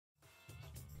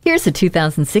Here's a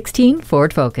 2016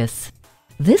 Ford Focus.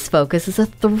 This Focus is a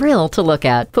thrill to look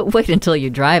at, but wait until you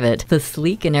drive it. The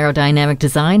sleek and aerodynamic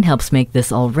design helps make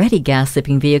this already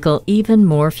gas-sipping vehicle even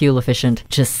more fuel efficient.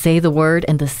 Just say the word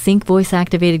and the Sync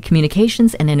voice-activated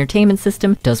communications and entertainment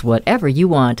system does whatever you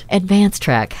want. Advanced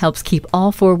Track helps keep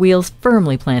all four wheels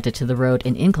firmly planted to the road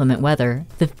in inclement weather.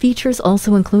 The features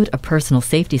also include a personal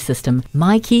safety system,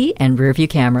 My Key, and rear-view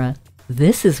camera.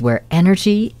 This is where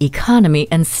energy, economy,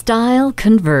 and style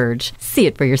converge. See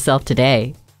it for yourself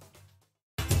today.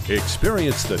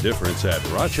 Experience the difference at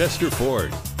Rochester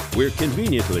Ford. We're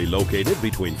conveniently located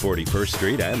between 41st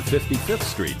Street and 55th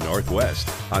Street Northwest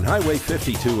on Highway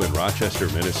 52 in Rochester,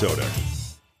 Minnesota.